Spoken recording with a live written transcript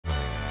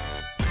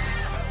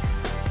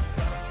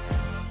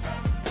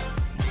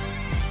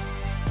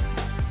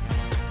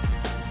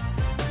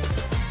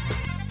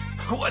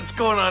What's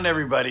going on,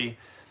 everybody?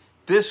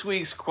 This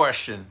week's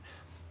question,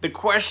 the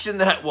question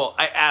that,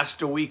 I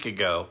asked a week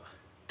ago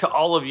to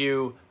all of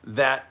you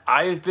that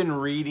I've been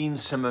reading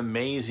some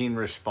amazing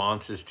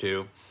responses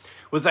to,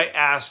 was I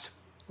asked,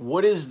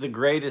 what is the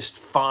greatest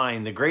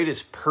find, the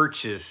greatest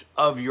purchase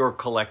of your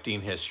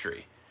collecting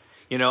history?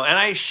 You know, and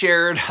I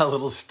shared a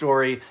little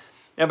story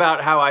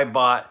about how I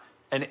bought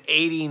an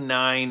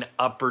 '89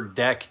 Upper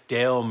Deck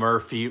Dale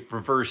Murphy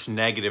reverse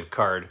negative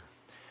card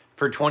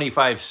for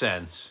 25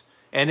 cents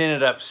and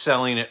ended up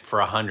selling it for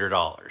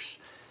 $100.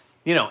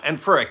 You know, and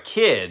for a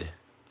kid,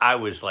 I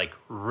was like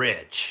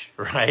rich,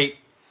 right?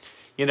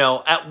 You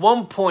know, at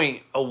one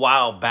point a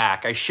while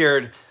back, I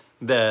shared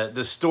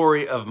the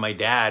story of my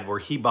dad where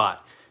he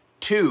bought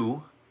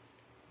 2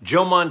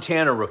 Joe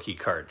Montana rookie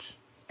cards,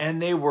 and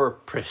they were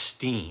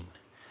pristine.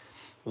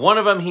 One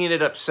of them he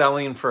ended up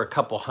selling for a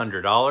couple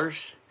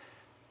 $100.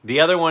 The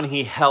other one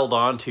he held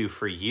on to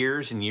for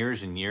years and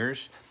years and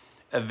years,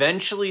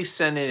 eventually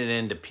sending it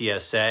into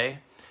PSA.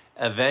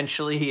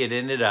 Eventually it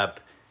ended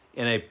up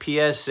in a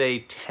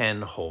PSA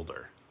 10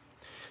 holder.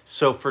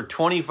 So for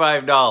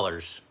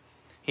 $25,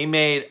 he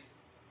made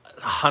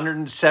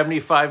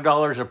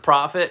 $175 of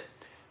profit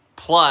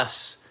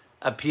plus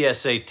a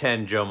PSA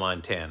 10 Joe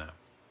Montana.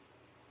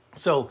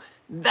 So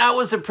that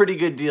was a pretty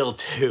good deal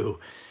too.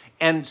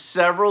 And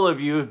several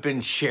of you have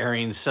been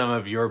sharing some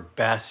of your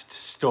best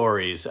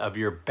stories of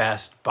your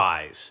best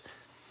buys.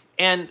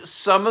 And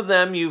some of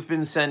them you've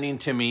been sending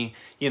to me,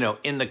 you know,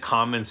 in the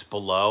comments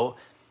below.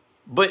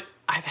 But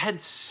I've had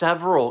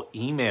several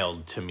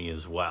emailed to me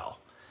as well.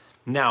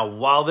 Now,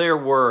 while there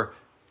were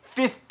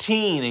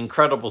 15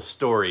 incredible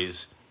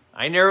stories,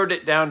 I narrowed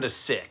it down to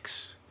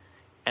 6.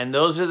 And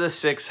those are the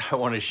 6 I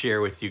want to share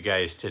with you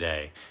guys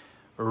today.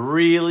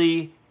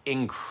 Really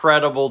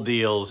incredible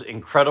deals,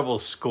 incredible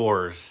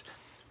scores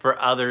for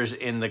others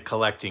in the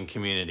collecting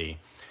community.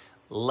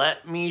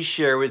 Let me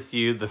share with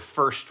you the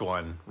first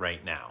one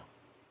right now.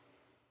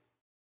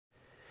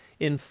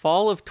 In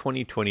fall of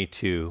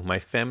 2022, my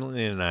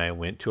family and I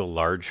went to a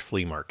large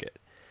flea market.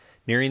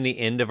 Nearing the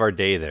end of our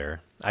day there,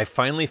 I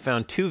finally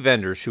found 2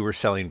 vendors who were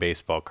selling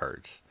baseball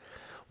cards.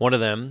 One of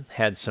them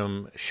had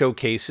some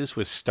showcases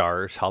with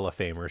stars, Hall of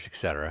Famers,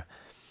 etc.,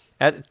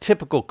 at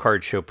typical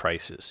card show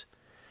prices.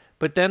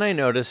 But then I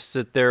noticed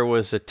that there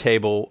was a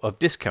table of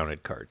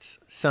discounted cards,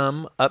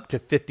 some up to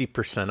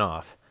 50%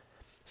 off.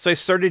 So I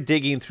started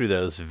digging through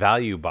those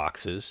value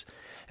boxes,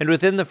 and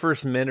within the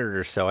first minute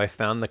or so, I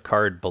found the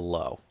card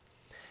below.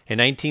 A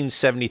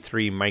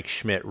 1973 Mike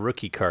Schmidt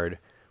rookie card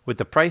with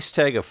the price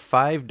tag of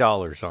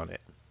 $5 on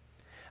it.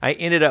 I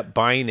ended up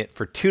buying it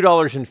for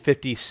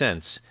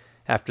 $2.50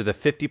 after the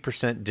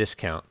 50%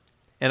 discount,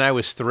 and I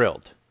was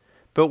thrilled,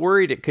 but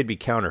worried it could be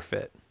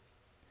counterfeit.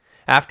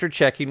 After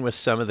checking with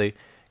some of the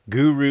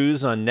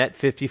gurus on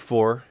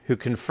Net54 who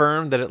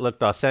confirmed that it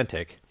looked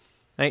authentic,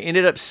 I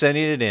ended up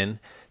sending it in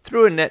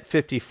through a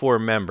Net54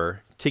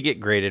 member to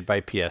get graded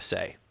by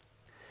PSA.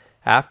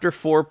 After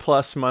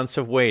 4+ months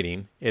of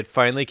waiting, it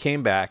finally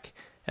came back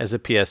as a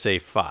PSA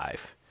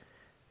 5.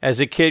 As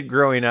a kid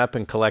growing up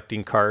and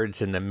collecting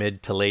cards in the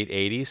mid to late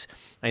 80s,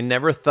 I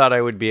never thought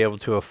I would be able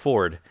to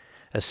afford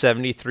a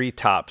 73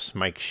 Topps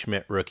Mike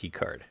Schmidt rookie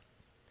card.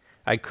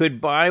 I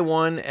could buy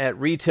one at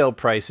retail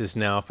prices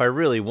now if I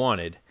really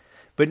wanted,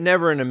 but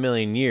never in a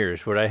million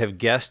years would I have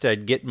guessed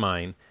I'd get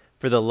mine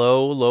for the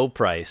low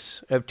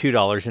price of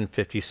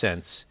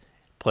 $2.50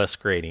 plus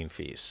grading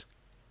fees.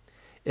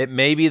 It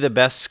may be the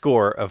best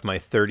score of my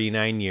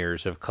 39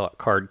 years of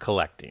card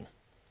collecting.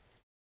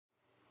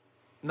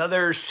 Now,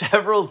 there are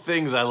several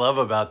things I love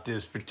about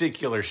this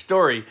particular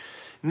story.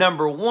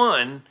 Number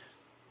one,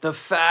 the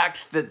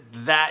fact that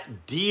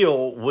that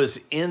deal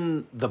was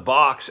in the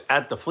box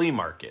at the flea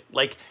market.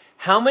 Like,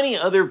 how many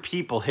other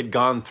people had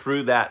gone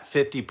through that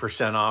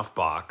 50% off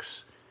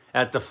box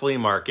at the flea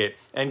market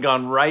and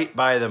gone right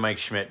by the Mike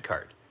Schmidt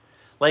card?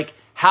 Like,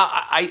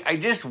 I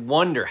just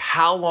wonder,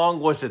 how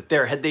long was it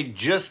there? Had they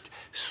just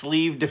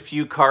sleeved a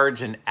few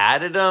cards and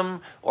added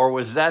them, or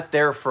was that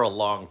there for a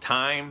long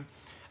time?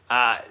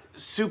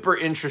 Super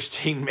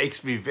interesting,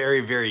 makes me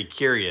very, very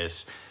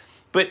curious.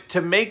 But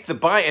to make the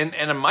buy,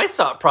 and my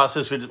thought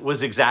process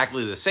was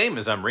exactly the same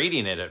as I'm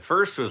reading it at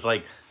first, was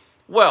like,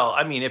 well,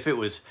 I mean, if it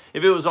was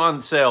on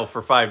sale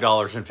for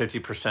 $5 and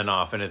 50%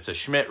 off and it's a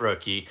Schmidt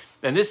rookie,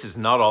 and this is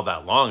not all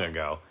that long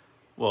ago,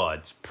 well,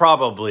 it's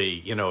probably,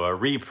 you know, a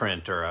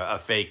reprint or a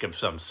fake of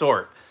some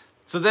sort.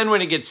 So then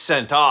when it gets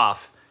sent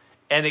off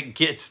and it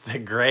gets the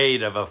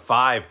grade of a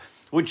 5,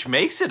 which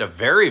makes it a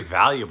very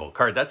valuable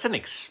card. That's an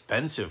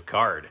expensive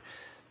card.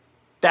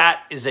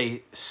 That is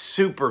a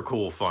super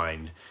cool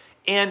find.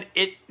 And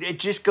it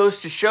just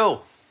goes to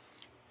show,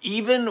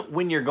 even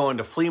when you're going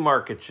to flea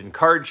markets and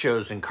card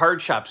shows and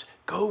card shops,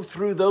 go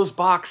through those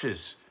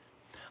boxes.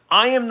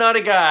 I am not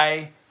a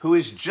guy who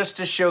is just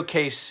a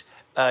showcase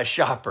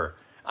shopper.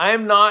 I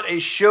am not a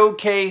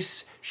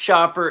showcase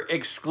shopper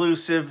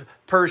exclusive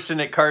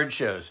person at card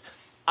shows.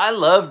 I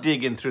love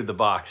digging through the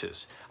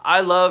boxes.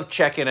 I love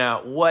checking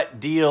out what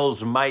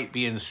deals might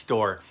be in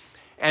store.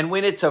 And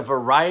when it's a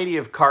variety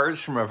of cards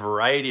from a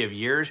variety of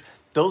years,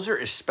 those are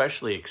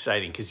especially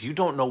exciting because you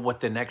don't know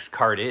what the next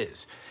card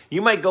is.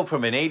 You might go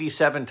from an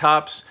 87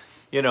 Topps,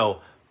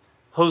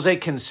 Jose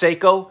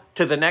Canseco,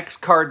 to the next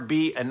card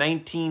be a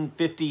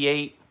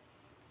 1958,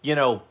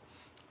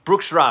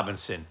 Brooks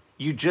Robinson.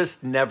 You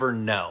just never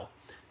know.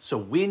 So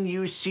when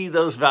you see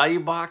those value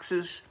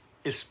boxes,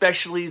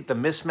 especially the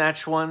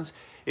mismatched ones,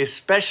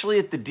 especially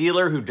at the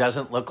dealer who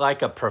doesn't look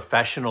like a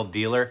professional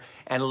dealer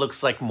and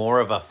looks like more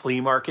of a flea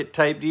market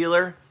type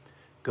dealer,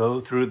 go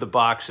through the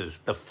boxes.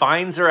 The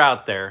finds are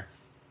out there,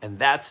 and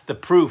that's the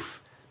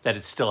proof that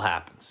it still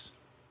happens.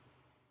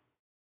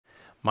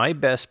 My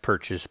best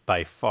purchase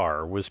by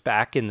far was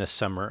back in the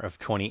summer of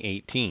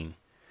 2018.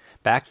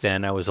 Back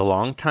then, I was a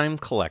longtime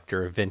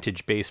collector of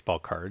vintage baseball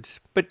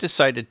cards, but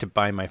decided to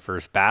buy my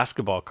first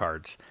basketball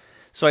cards.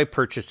 So I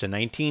purchased a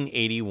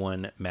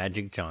 1981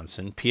 Magic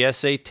Johnson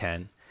PSA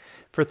 10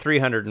 for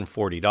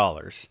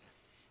 $340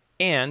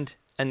 and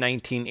a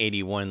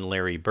 1981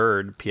 Larry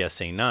Bird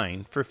PSA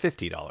 9 for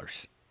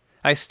 $50.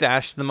 I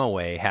stashed them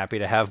away, happy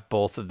to have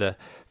both of the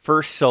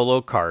first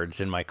solo cards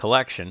in my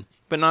collection,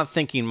 but not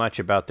thinking much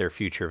about their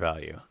future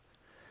value.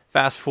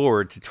 Fast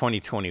forward to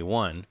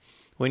 2021,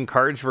 when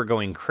cards were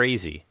going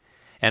crazy,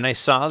 and I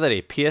saw that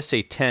a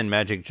PSA 10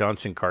 Magic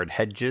Johnson card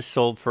had just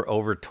sold for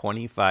over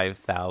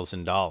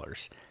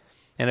 $25,000,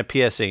 and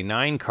a PSA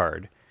 9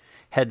 card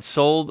had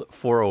sold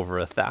for over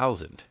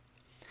 $1,000.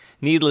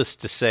 Needless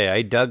to say,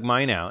 I dug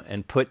mine out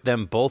and put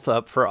them both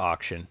up for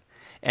auction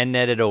and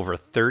netted over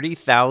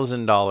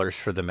 $30,000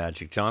 for the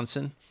Magic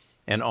Johnson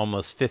and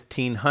almost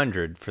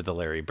 $1,500 for the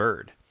Larry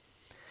Bird.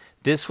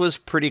 This was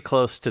pretty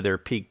close to their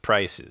peak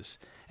prices,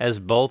 as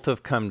both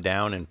have come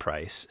down in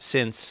price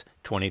since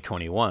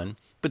 2021,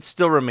 but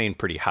still remain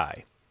pretty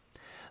high.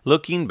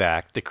 Looking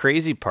back, the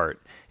crazy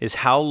part is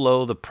how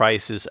low the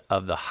prices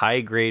of the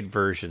high-grade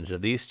versions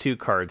of these two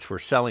cards were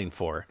selling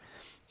for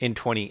in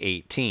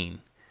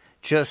 2018,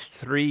 just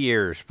 3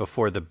 years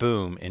before the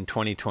boom in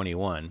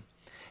 2021,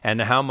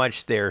 and how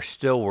much they are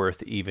still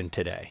worth even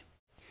today.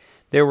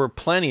 There were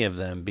plenty of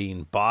them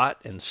being bought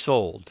and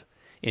sold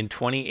in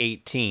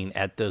 2018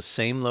 at those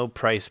same low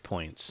price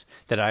points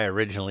that I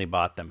originally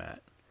bought them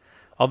at.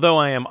 Although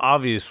I am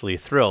obviously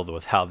thrilled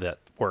with how that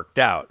worked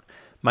out,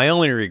 my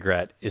only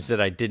regret is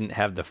that I didn't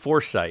have the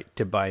foresight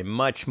to buy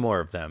much more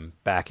of them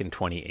back in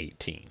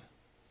 2018.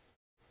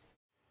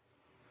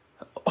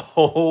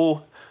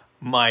 Oh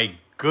my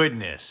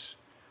goodness.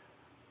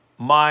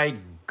 My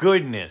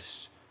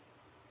goodness.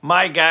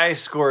 My guy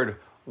scored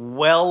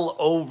well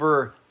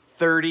over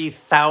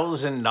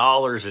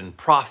 $30,000 in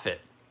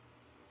profit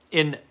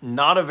in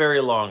not a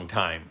very long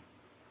time.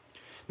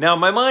 Now,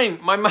 my mind,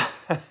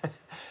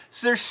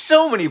 so there's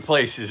so many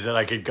places that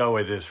I could go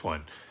with this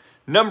one.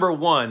 Number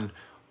one,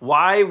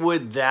 why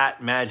would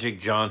that Magic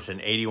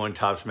Johnson, 81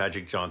 Topps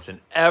Magic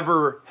Johnson,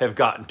 ever have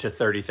gotten to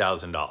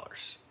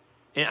 $30,000?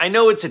 And I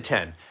know it's a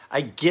 10.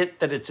 I get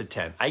that it's a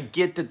 10. I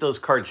get that those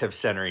cards have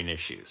centering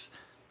issues.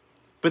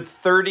 But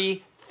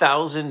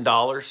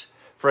 $30,000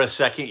 for a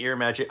second-year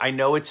Magic, I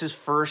know it's his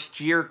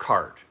first-year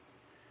card.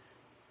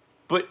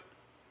 But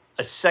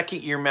a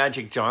second-year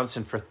Magic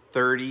Johnson for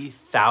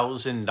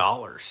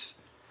 $30,000.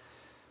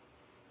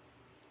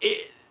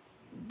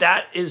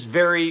 That is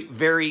very,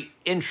 very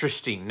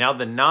interesting. Now,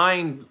 the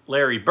 9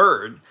 Larry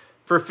Bird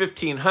for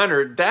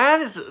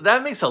 $1,500,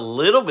 that makes a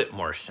little bit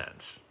more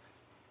sense.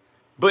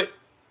 But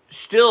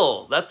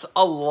still, that's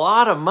a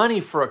lot of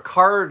money for a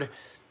card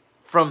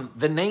from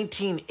the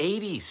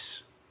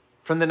 1980s.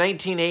 From the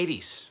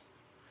 1980s.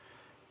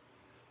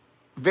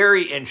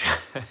 Very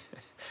interesting.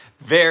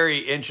 Very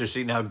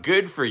interesting. Now,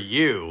 good for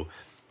you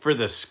for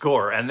the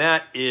score. And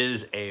that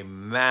is a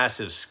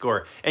massive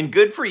score. And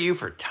good for you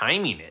for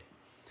timing it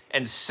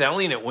and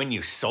selling it when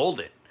you sold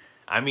it.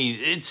 I mean,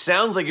 it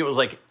sounds like it was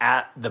like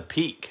at the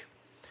peak.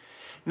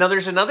 Now,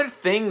 there's another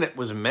thing that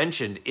was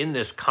mentioned in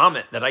this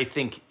comment that I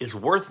think is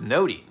worth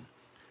noting.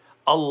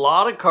 A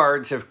lot of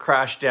cards have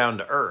crashed down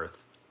to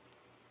earth.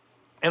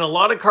 And a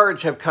lot of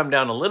cards have come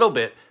down a little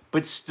bit,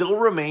 but still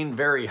remain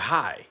very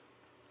high.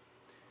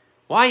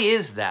 Why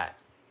is that?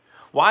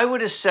 Why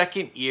would a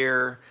second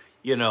year,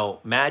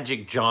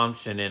 Magic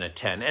Johnson in a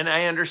 10, and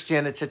I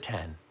understand it's a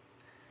 10,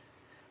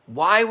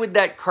 why would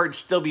that card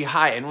still be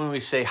high? And when we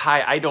say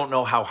high, I don't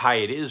know how high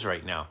it is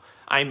right now.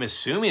 I'm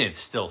assuming it's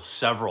still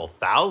several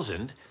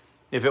thousand.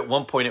 If at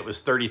one point it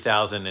was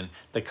 30,000 and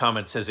the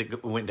comment says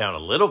it went down a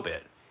little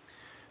bit.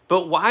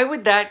 But why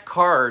would that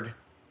card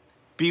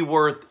be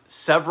worth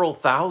several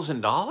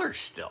 $1,000s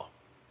still?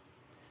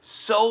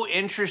 So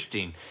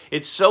interesting.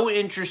 It's so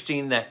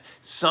interesting that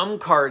some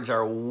cards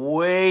are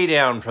way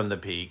down from the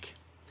peak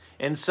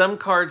and some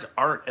cards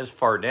aren't as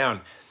far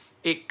down.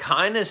 It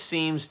kind of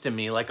seems to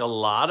me like a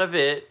lot of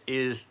it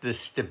is the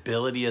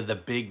stability of the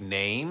big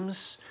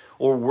names,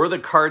 or were the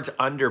cards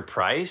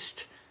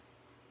underpriced?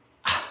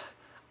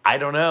 I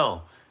don't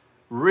know.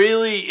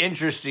 Really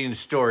interesting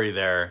story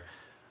there.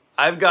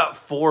 I've got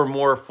 4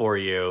 more for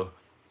you.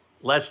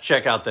 Let's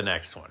check out the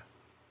next one.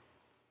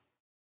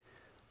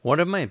 One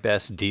of my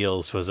best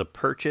deals was a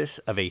purchase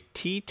of a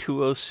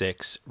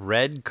T206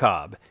 Red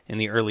Cobb in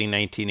the early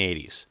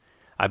 1980s.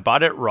 I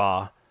bought it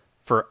raw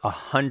for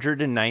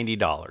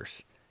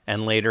 $190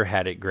 and later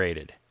had it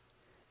graded.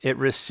 It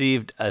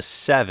received a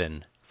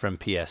 7 from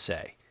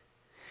PSA.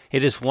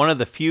 It is one of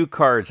the few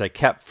cards I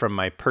kept from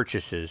my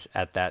purchases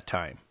at that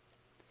time.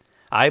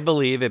 I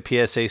believe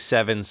a PSA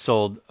 7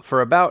 sold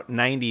for about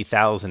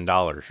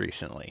 $90,000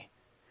 recently.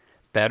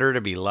 Better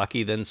to be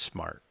lucky than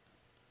smart.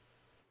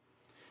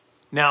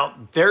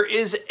 Now, there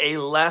is a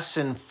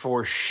lesson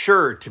for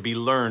sure to be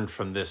learned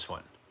from this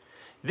one.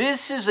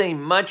 This is a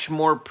much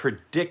more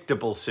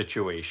predictable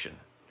situation.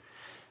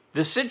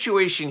 The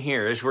situation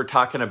here is we're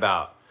talking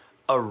about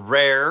a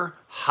rare,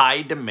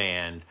 high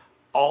demand,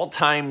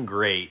 all-time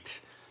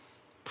great,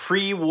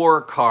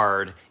 pre-war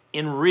card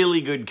in really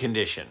good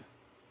condition,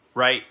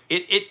 right?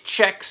 It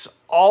checks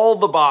all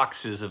the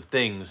boxes of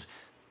things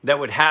that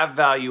would have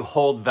value,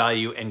 hold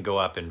value, and go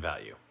up in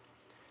value.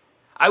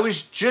 I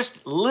was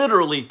just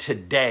literally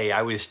today,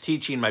 I was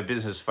teaching my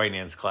business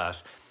finance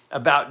class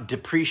about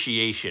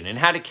depreciation and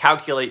how to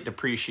calculate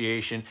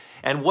depreciation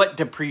and what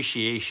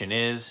depreciation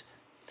is.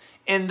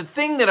 And the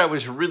thing that I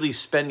was really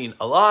spending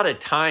a lot of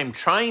time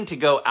trying to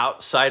go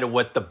outside of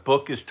what the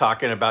book is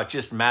talking about,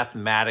 just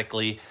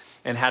mathematically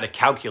and how to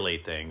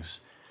calculate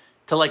things,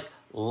 to like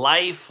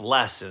life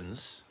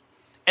lessons.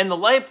 And the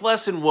life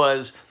lesson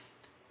was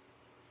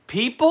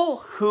people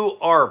who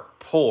are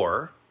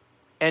poor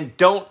and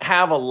don't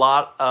have a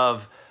lot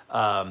of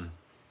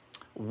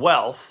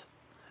wealth,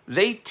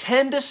 they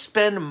tend to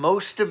spend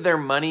most of their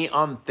money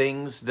on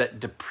things that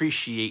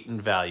depreciate in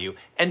value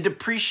and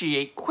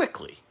depreciate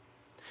quickly.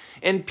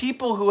 And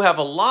people who have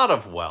a lot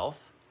of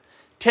wealth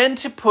tend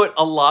to put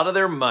a lot of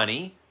their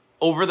money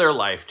over their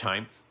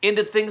lifetime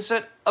into things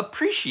that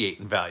appreciate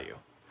in value.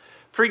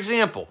 For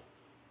example,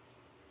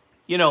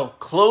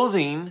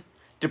 clothing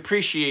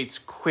depreciates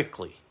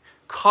quickly.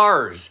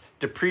 Cars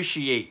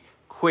depreciate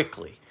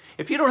quickly.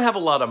 If you don't have a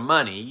lot of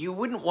money, you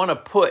wouldn't want to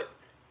put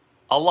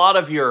a lot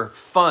of your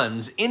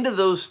funds into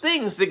those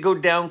things that go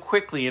down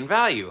quickly in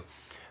value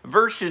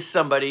versus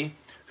somebody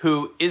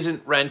who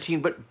isn't renting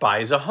but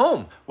buys a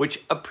home,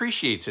 which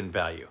appreciates in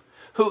value,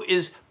 who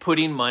is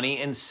putting money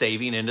and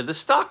saving into the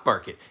stock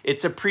market.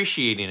 It's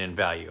appreciating in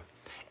value.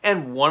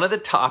 And one of the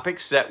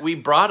topics that we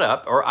brought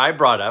up, or I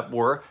brought up,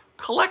 were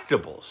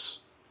collectibles.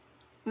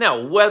 Now,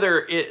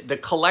 whether the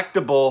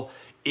collectible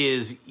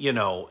is,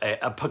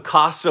 a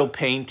Picasso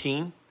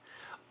painting,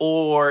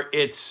 or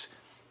it's,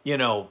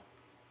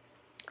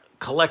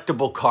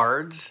 collectible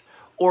cards,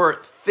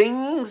 or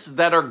things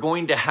that are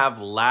going to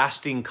have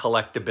lasting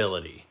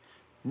collectability.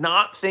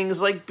 Not things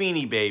like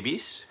Beanie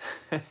Babies,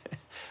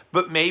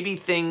 but maybe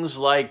things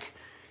like,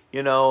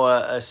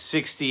 a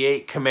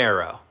 68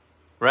 Camaro,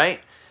 right?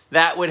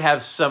 That would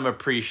have some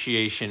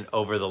appreciation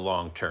over the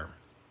long term.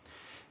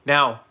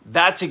 Now,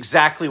 that's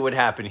exactly what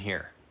happened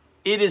here.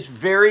 It is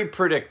very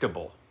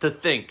predictable to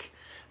think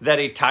that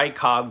a Ty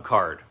Cobb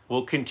card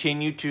will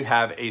continue to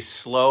have a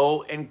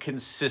slow and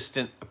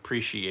consistent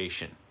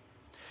appreciation.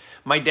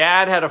 My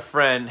dad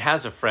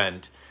has a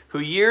friend who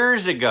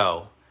years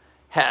ago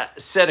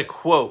said a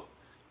quote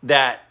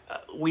that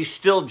we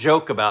still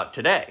joke about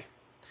today.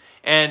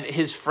 And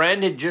his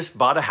friend had just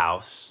bought a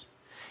house,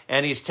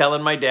 and he's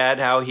telling my dad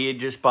how he had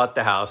just bought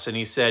the house, and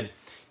he said,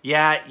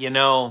 yeah,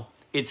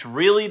 it's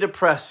really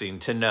depressing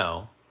to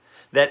know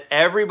that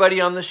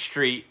everybody on the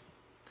street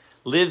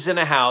lives in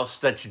a house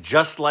that's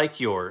just like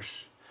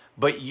yours,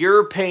 but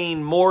you're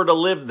paying more to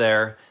live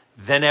there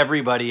than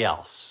everybody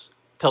else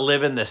to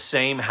live in the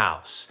same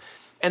house.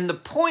 And the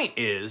point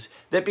is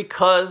that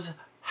because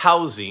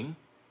housing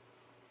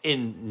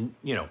in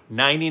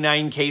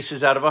 99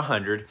 cases out of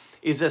 100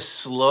 is a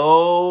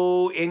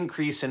slow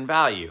increase in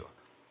value.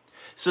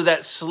 So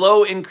that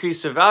slow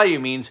increase of value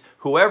means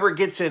whoever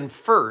gets in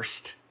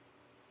first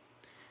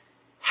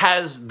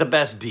has the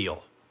best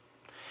deal.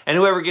 And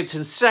whoever gets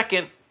in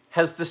second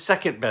has the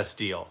second best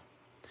deal.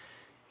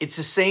 It's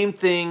the same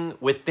thing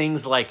with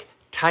things like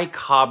Ty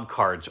Cobb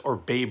cards or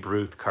Babe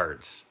Ruth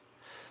cards.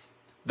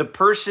 The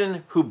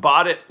person who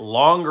bought it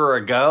longer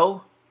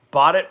ago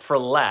bought it for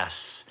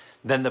less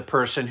than the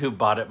person who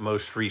bought it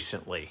most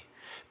recently,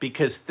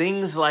 because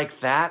things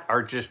like that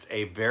are just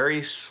a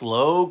very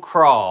slow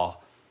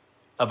crawl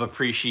of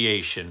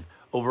appreciation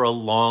over a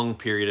long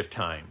period of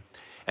time.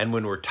 And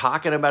when we're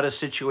talking about a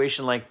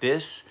situation like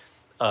this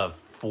of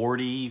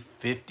 40,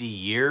 50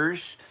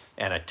 years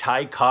and a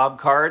Ty Cobb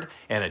card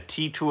and a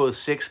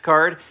T206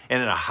 card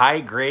and a high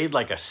grade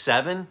like a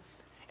 7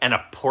 and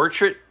a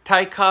portrait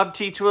Ty Cobb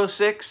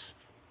T206,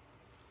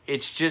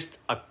 it's just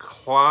a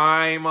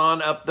climb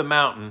on up the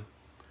mountain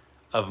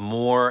of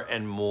more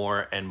and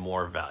more and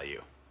more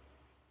value.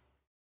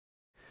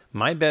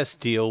 My best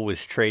deal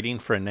was trading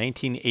for a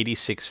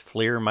 1986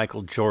 Fleer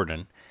Michael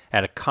Jordan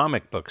at a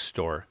comic book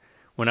store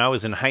when I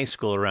was in high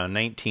school around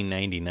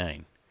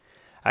 1999.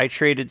 I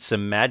traded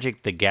some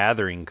Magic the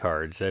Gathering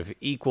cards of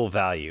equal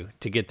value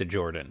to get the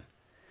Jordan.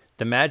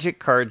 The Magic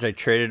cards I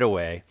traded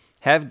away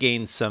have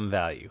gained some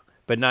value,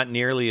 but not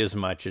nearly as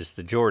much as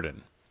the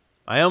Jordan.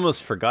 I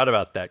almost forgot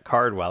about that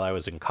card while I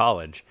was in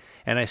college,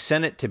 and I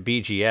sent it to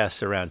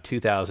BGS around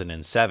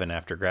 2007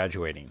 after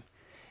graduating.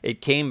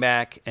 it came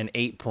back an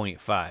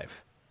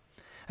 8.5.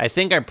 I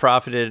think I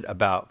profited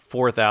about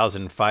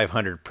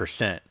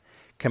 4,500%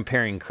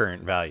 comparing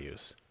current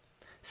values.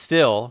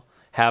 Still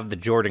have the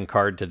Jordan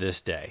card to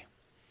this day.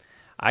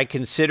 I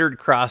considered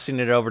crossing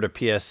it over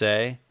to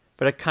PSA,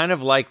 but I kind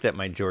of like that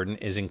my Jordan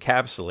is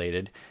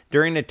encapsulated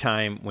during a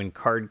time when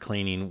card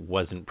cleaning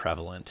wasn't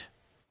prevalent.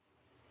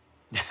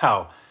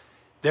 Now,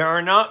 there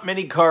are not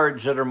many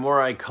cards that are more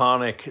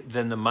iconic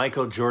than the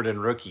Michael Jordan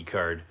rookie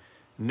card.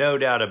 No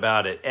doubt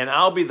about it. And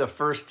I'll be the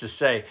first to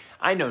say,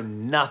 I know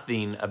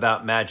nothing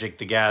about Magic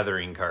the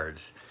Gathering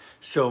cards.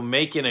 So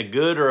making a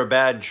good or a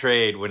bad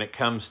trade when it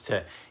comes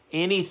to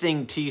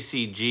anything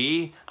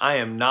TCG, I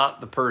am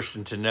not the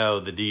person to know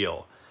the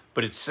deal.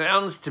 But it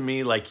sounds to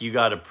me like you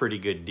got a pretty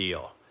good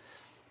deal.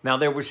 Now,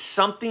 there was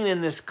something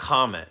in this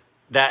comment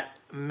that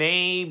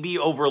may be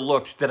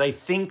overlooked that I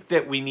think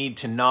that we need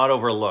to not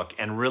overlook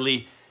and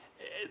really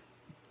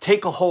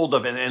take a hold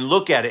of it and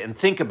look at it and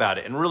think about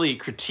it and really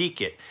critique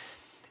it.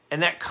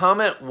 And that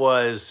comment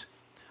was,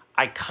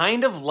 I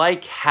kind of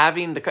like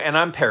having the, and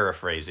I'm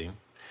paraphrasing,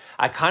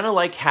 I kind of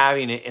like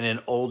having it in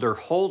an older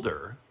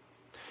holder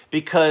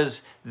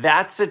because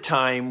that's a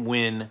time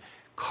when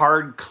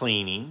card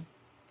cleaning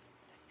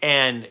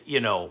and, you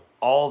know,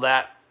 all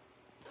that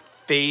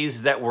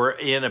phase that we're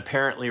in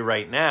apparently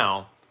right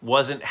now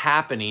wasn't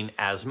happening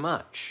as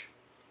much.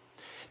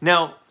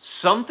 Now,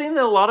 something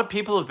that a lot of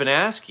people have been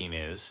asking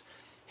is,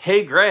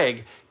 hey,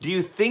 Greg, do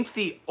you think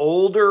the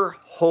older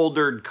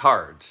holdered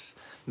cards,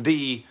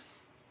 the,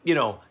 you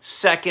know,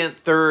 second,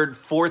 third,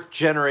 fourth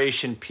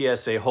generation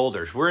PSA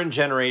holders, we're in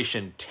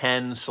generation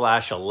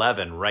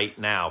 10/11 right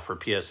now for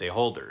PSA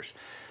holders.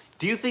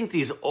 Do you think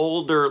these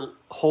older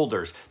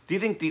holders, do you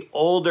think the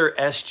older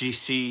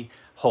SGC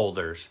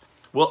holders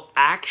will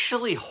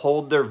actually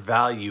hold their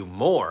value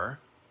more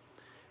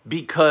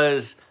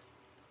because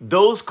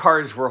those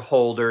cards were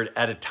holdered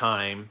at a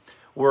time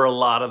where a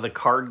lot of the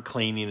card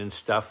cleaning and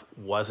stuff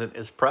wasn't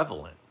as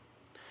prevalent?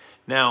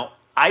 Now,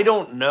 I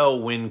don't know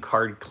when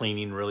card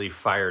cleaning really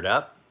fired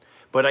up,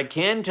 but I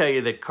can tell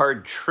you that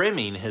card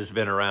trimming has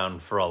been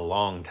around for a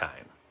long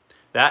time.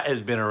 That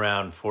has been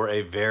around for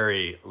a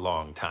very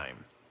long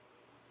time.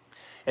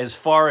 As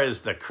far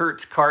as the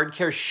Kurtz card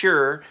care,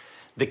 sure,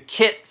 the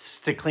kits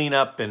to clean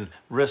up and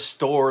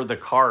restore the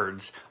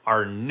cards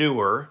are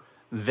newer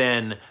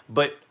than,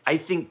 but I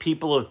think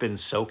people have been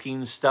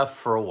soaking stuff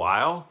for a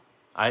while.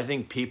 I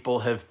think people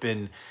have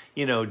been,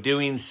 you know,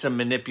 doing some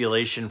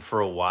manipulation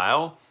for a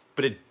while,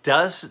 but it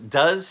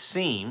does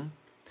seem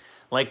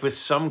like with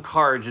some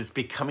cards, it's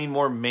becoming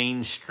more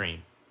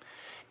mainstream.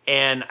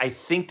 And I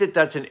think that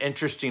that's an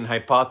interesting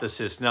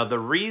hypothesis. Now, the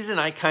reason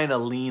I kind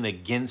of lean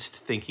against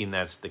thinking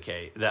that's the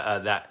case,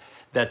 that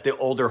the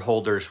older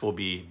holders will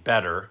be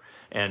better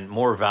and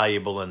more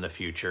valuable in the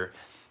future,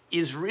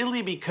 is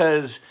really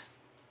because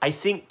I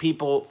think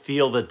people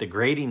feel that the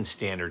grading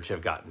standards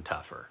have gotten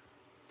tougher.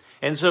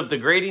 And so if the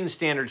grading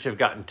standards have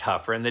gotten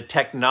tougher and the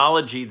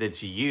technology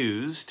that's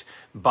used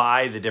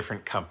by the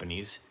different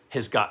companies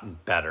has gotten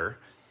better,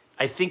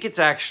 I think it's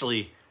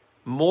actually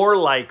more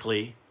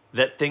likely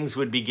that things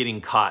would be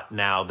getting caught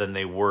now than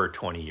they were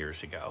 20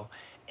 years ago.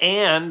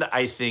 And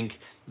I think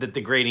that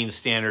the grading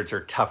standards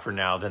are tougher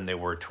now than they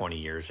were 20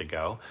 years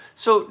ago.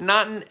 So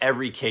not in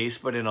every case,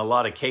 but in a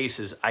lot of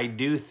cases, I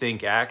do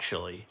think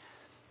actually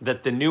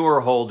that the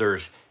newer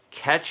holders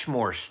catch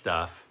more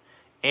stuff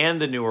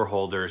and the newer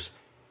holders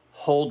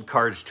hold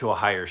cards to a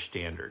higher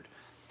standard.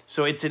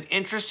 So it's an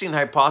interesting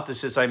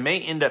hypothesis. I may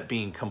end up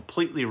being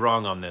completely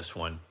wrong on this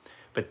one,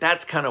 but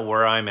that's kind of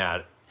where I'm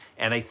at.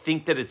 And I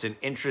think that it's an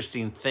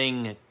interesting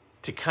thing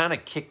to kind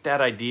of kick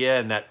that idea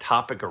and that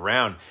topic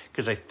around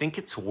because I think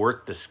it's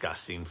worth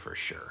discussing for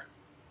sure.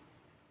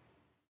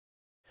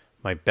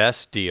 My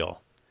best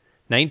deal.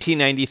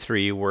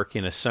 1993,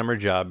 working a summer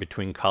job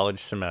between college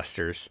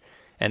semesters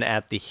and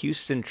at the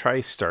Houston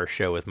TriStar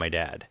show with my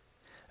dad.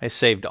 I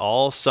saved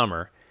all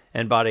summer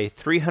and bought a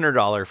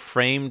 $300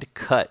 framed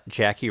cut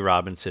Jackie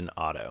Robinson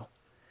auto.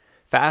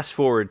 Fast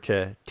forward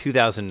to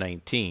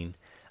 2019,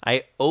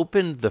 I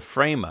opened the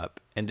frame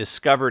up and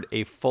discovered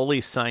a fully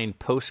signed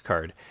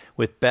postcard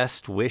with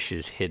best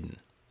wishes hidden.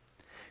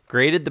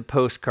 Graded the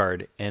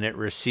postcard and it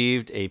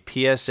received a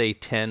PSA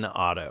 10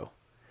 auto.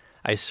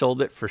 I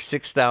sold it for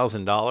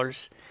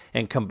 $6,000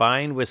 and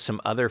combined with some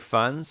other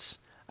funds,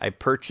 I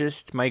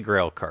purchased my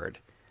Grail card,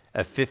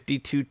 a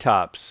 52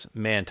 Topps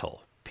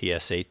Mantle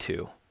PSA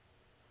 2.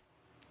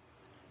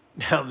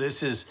 Now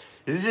this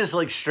is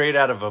like straight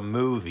out of a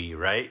movie,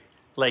 right?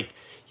 Like,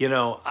 you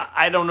know,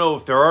 I don't know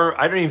if there are,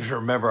 I don't even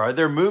remember. Are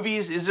there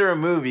movies? Is there a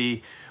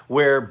movie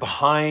where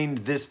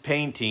behind this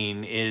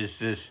painting is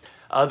this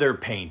other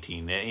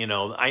painting? You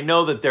know, I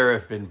know that there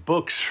have been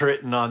books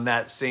written on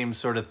that same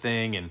sort of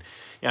thing. And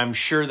I'm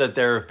sure that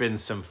there have been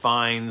some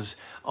finds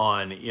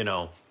on, you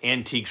know,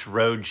 Antiques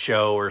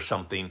Roadshow or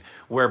something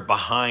where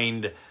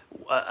behind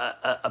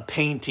a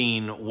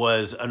painting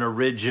was an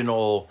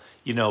original,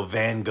 you know,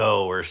 Van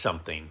Gogh or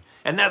something.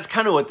 And that's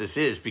kind of what this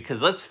is,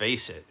 because let's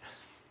face it,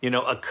 you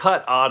know, a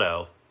cut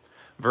auto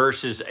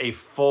versus a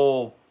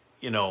full,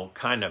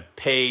 kind of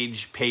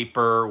page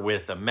paper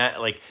with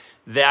like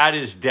that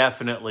is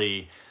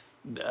definitely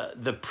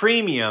the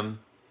premium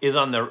is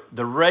on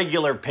the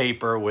regular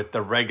paper with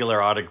the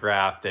regular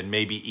autographed and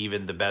maybe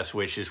even the best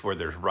wishes where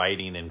there's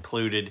writing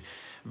included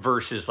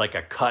versus like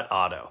a cut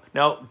auto.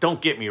 Now,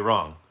 don't get me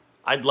wrong.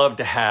 I'd love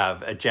to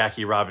have a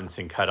Jackie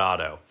Robinson cut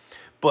auto,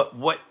 but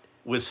what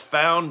was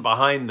found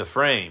behind the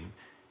frame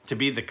to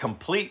be the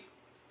complete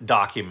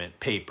document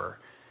paper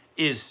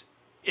is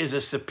a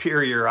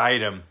superior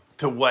item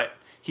to what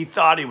he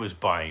thought he was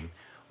buying.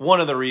 One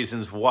of the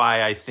reasons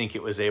why I think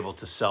it was able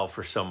to sell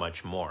for so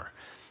much more.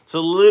 So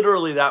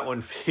literally that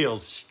one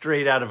feels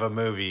straight out of a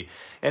movie,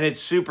 and it's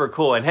super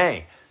cool. And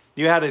hey,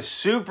 you had a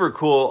super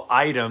cool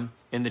item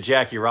in the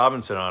Jackie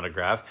Robinson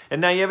autograph,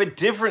 and now you have a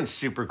different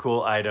super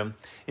cool item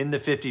in the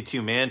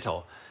 52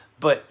 Mantle.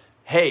 But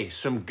hey,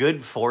 some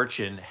good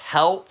fortune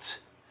helped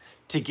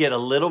to get a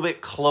little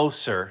bit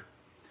closer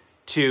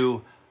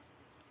to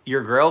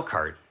your Grail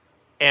card.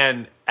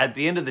 And at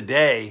the end of the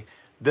day,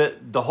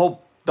 the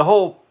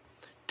whole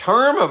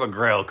term of a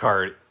Grail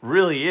card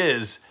really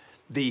is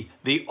the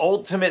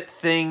ultimate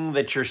thing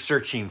that you're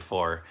searching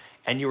for.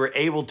 And you were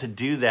able to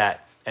do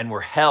that and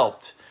were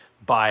helped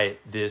by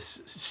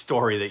this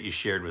story that you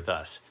shared with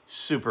us.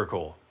 Super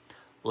cool.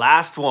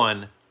 Last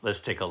one,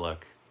 let's take a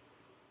look.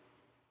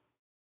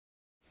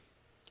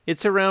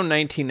 It's around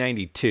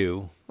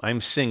 1992.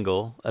 I'm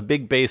single, a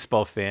big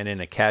baseball fan, and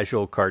a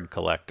casual card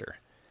collector.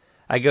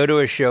 I go to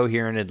a show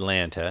here in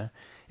Atlanta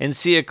and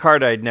see a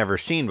card I'd never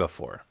seen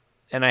before,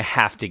 and I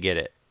have to get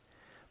it.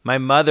 My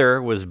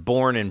mother was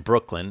born in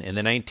Brooklyn in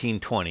the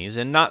 1920s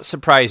and, not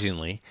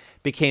surprisingly,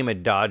 became a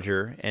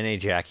Dodger and a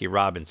Jackie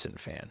Robinson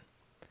fan.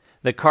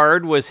 The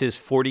card was his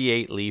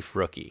 48-leaf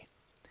rookie.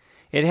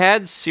 It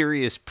had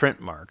serious print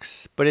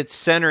marks, but its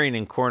centering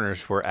and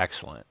corners were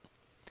excellent.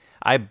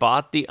 I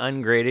bought the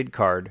ungraded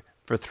card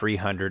for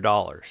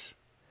 $300.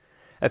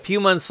 A few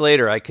months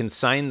later, I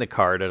consigned the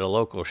card at a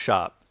local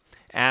shop,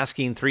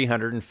 asking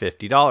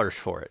 $350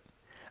 for it.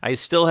 I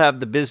still have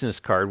the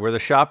business card where the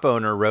shop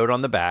owner wrote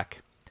on the back,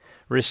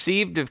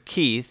 "Received of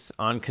Keith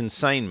on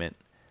consignment,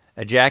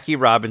 a Jackie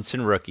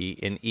Robinson rookie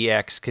in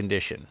EX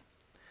condition.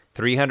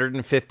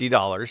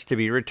 $350 to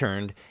be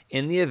returned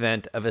in the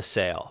event of a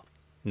sale.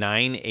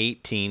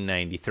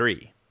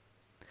 9/18/93.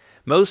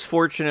 Most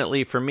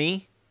fortunately for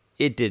me,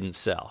 it didn't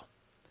sell.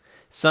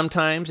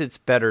 Sometimes it's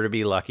better to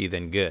be lucky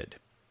than good.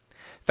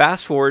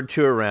 Fast forward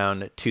to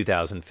around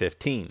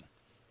 2015.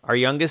 Our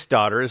youngest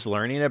daughter is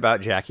learning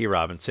about Jackie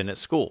Robinson at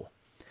school.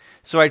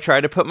 So I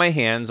try to put my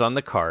hands on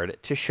the card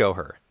to show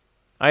her.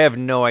 I have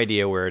no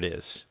idea where it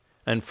is.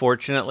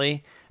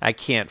 Unfortunately, I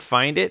can't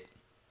find it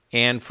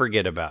and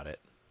forget about it.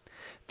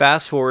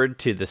 Fast forward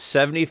to the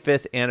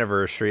 75th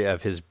anniversary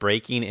of his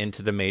breaking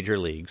into the major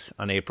leagues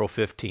on April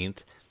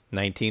 15th,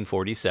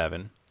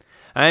 1947.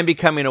 I am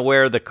becoming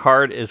aware the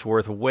card is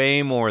worth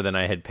way more than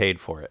I had paid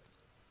for it.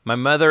 My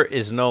mother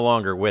is no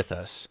longer with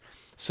us,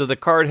 so the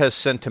card has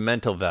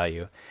sentimental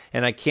value,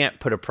 and I can't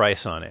put a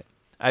price on it.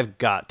 I've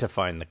got to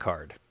find the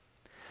card.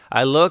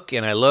 I look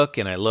and I look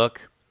and I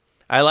look.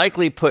 I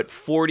likely put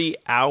 40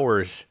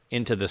 hours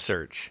into the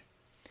search.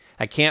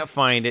 I can't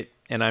find it,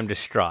 and I'm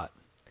distraught.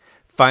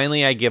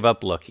 Finally, I give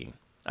up looking.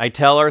 I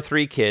tell our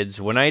 3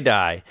 kids, when I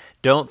die,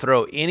 don't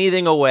throw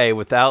anything away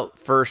without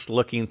first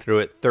looking through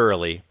it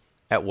thoroughly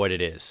at what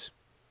it is.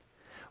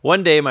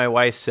 One day, my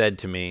wife said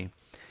to me,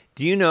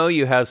 "Do you know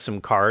you have some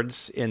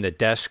cards in the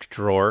desk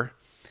drawer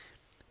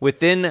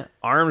within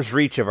arm's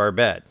reach of our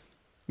bed?"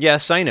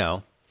 Yes, I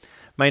know.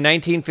 My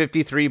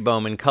 1953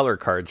 Bowman color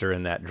cards are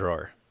in that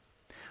drawer.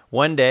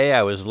 One day,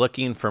 I was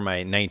looking for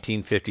my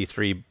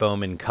 1953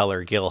 Bowman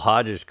color Gil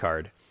Hodges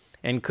card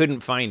and couldn't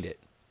find it.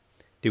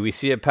 Do we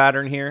see a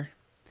pattern here?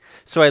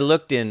 So I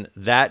looked in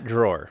that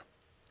drawer.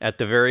 At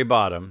the very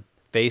bottom,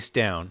 face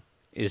down,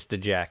 is the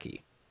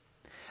Jackie.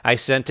 I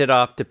sent it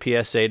off to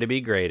PSA to be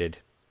graded,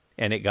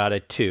 and it got a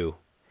 2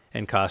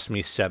 and cost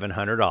me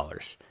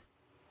 $700.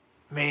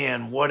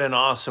 Man, what an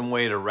awesome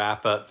way to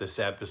wrap up this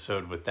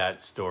episode with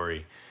that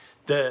story.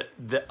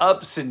 The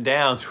ups and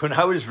downs, when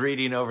I was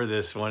reading over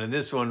this one, and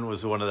this one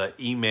was one of the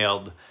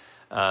emailed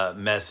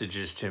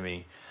messages to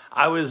me,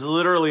 I was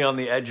literally on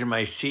the edge of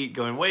my seat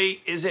going,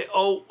 wait, is it?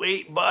 Oh,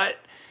 wait, but...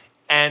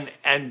 And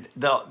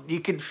you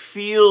could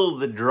feel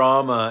the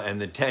drama and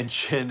the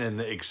tension and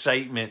the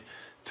excitement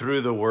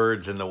through the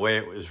words and the way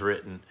it was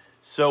written.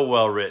 So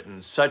well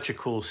written, such a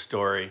cool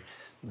story.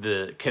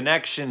 The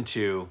connection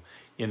to,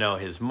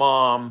 his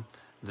mom,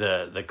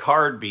 the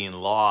card being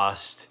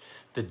lost,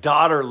 the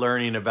daughter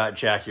learning about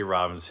Jackie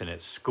Robinson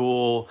at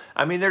school.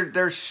 I mean,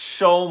 there's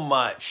so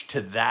much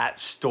to that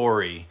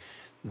story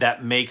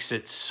that makes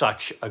it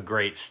such a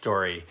great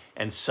story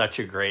and such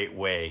a great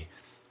way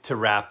to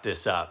wrap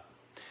this up.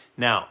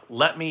 Now,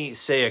 let me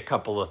say a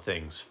couple of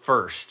things.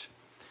 First,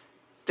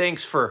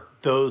 thanks for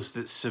those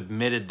that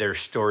submitted their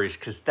stories,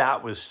 because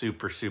that was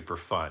super, super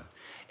fun.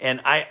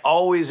 And I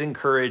always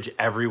encourage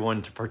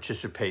everyone to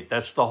participate.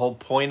 That's the whole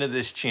point of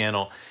this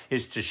channel,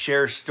 is to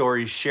share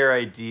stories, share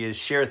ideas,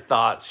 share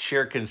thoughts,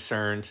 share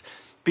concerns.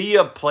 be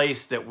a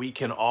place that we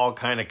can all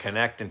kind of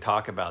connect and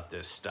talk about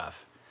this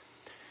stuff.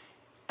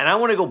 And I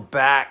want to go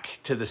back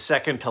to the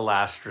second to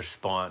last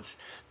response,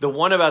 the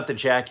one about the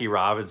Jackie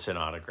Robinson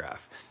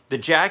autograph. The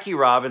Jackie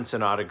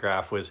Robinson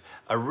autograph was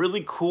a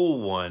really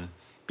cool one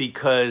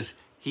because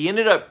he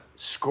ended up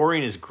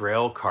scoring his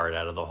Grail card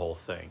out of the whole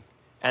thing.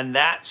 And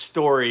that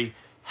story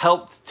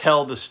helped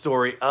tell the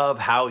story of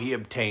how he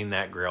obtained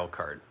that Grail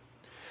card.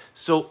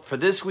 So for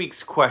this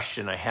week's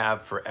question I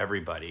have for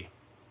everybody,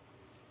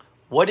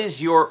 what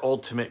is your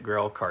ultimate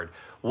Grail card?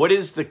 What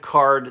is the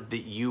card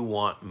that you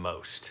want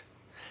most?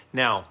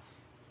 Now,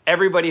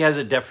 everybody has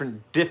a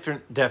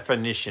different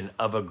definition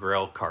of a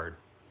Grail card,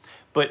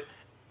 but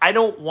I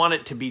don't want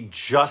it to be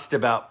just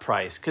about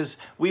price, because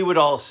we would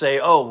all say,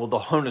 oh, well, the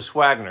Honus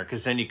Wagner,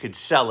 because then you could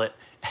sell it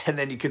and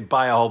then you could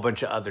buy a whole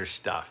bunch of other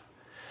stuff.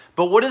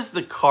 But what is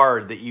the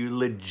card that you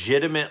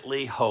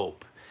legitimately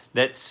hope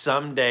that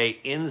someday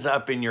ends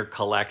up in your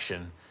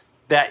collection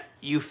that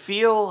you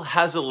feel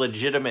has a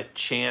legitimate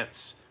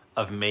chance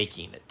of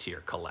making it to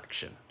your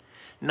collection?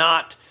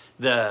 Not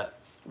the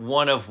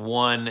one of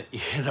one,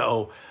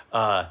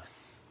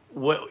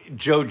 what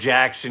Joe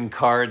Jackson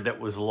card that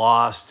was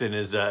lost and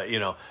is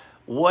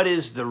what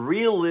is the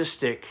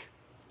realistic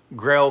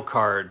Grail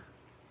card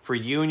for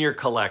you and your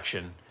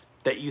collection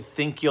that you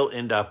think you'll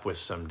end up with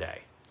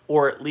someday,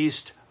 or at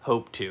least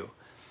hope to?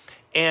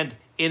 And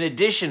in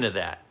addition to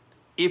that,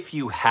 if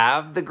you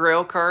have the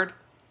Grail card,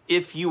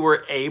 if you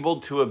were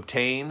able to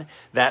obtain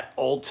that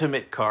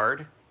ultimate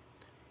card,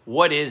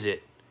 what is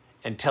it?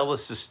 And tell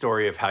us the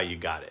story of how you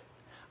got it.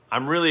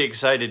 I'm really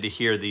excited to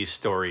hear these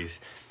stories.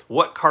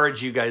 What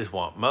cards you guys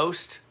want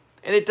most?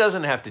 And it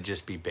doesn't have to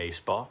just be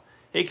baseball.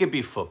 It could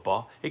be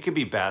football. It could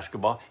be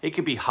basketball. It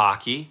could be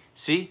hockey.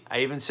 See,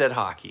 I even said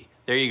hockey.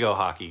 There you go,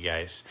 hockey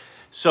guys.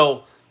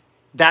 So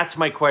that's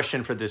my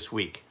question for this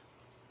week.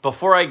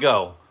 Before I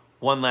go,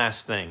 one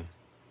last thing.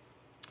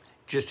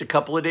 Just a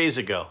couple of days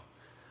ago,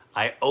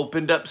 I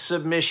opened up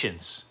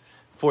submissions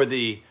for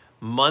the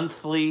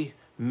monthly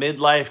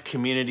MidLife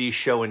Community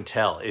Show and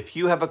Tell. If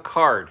you have a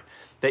card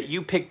that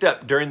you picked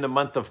up during the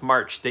month of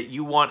March that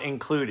you want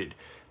included,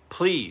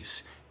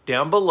 please,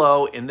 down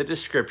below in the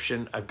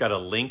description, I've got a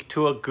link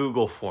to a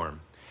Google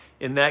form.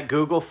 In that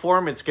Google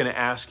form, it's going to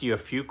ask you a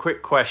few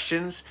quick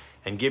questions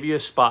and give you a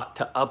spot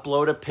to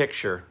upload a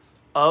picture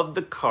of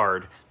the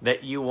card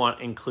that you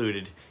want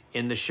included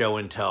in the show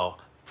and tell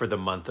for the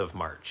month of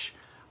March.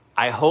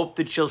 I hope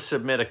that you'll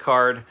submit a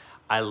card.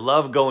 I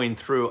love going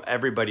through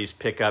everybody's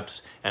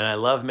pickups, and I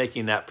love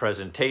making that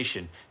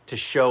presentation to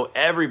show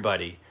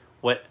everybody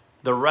what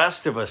the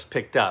rest of us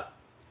picked up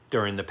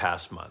during the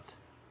past month.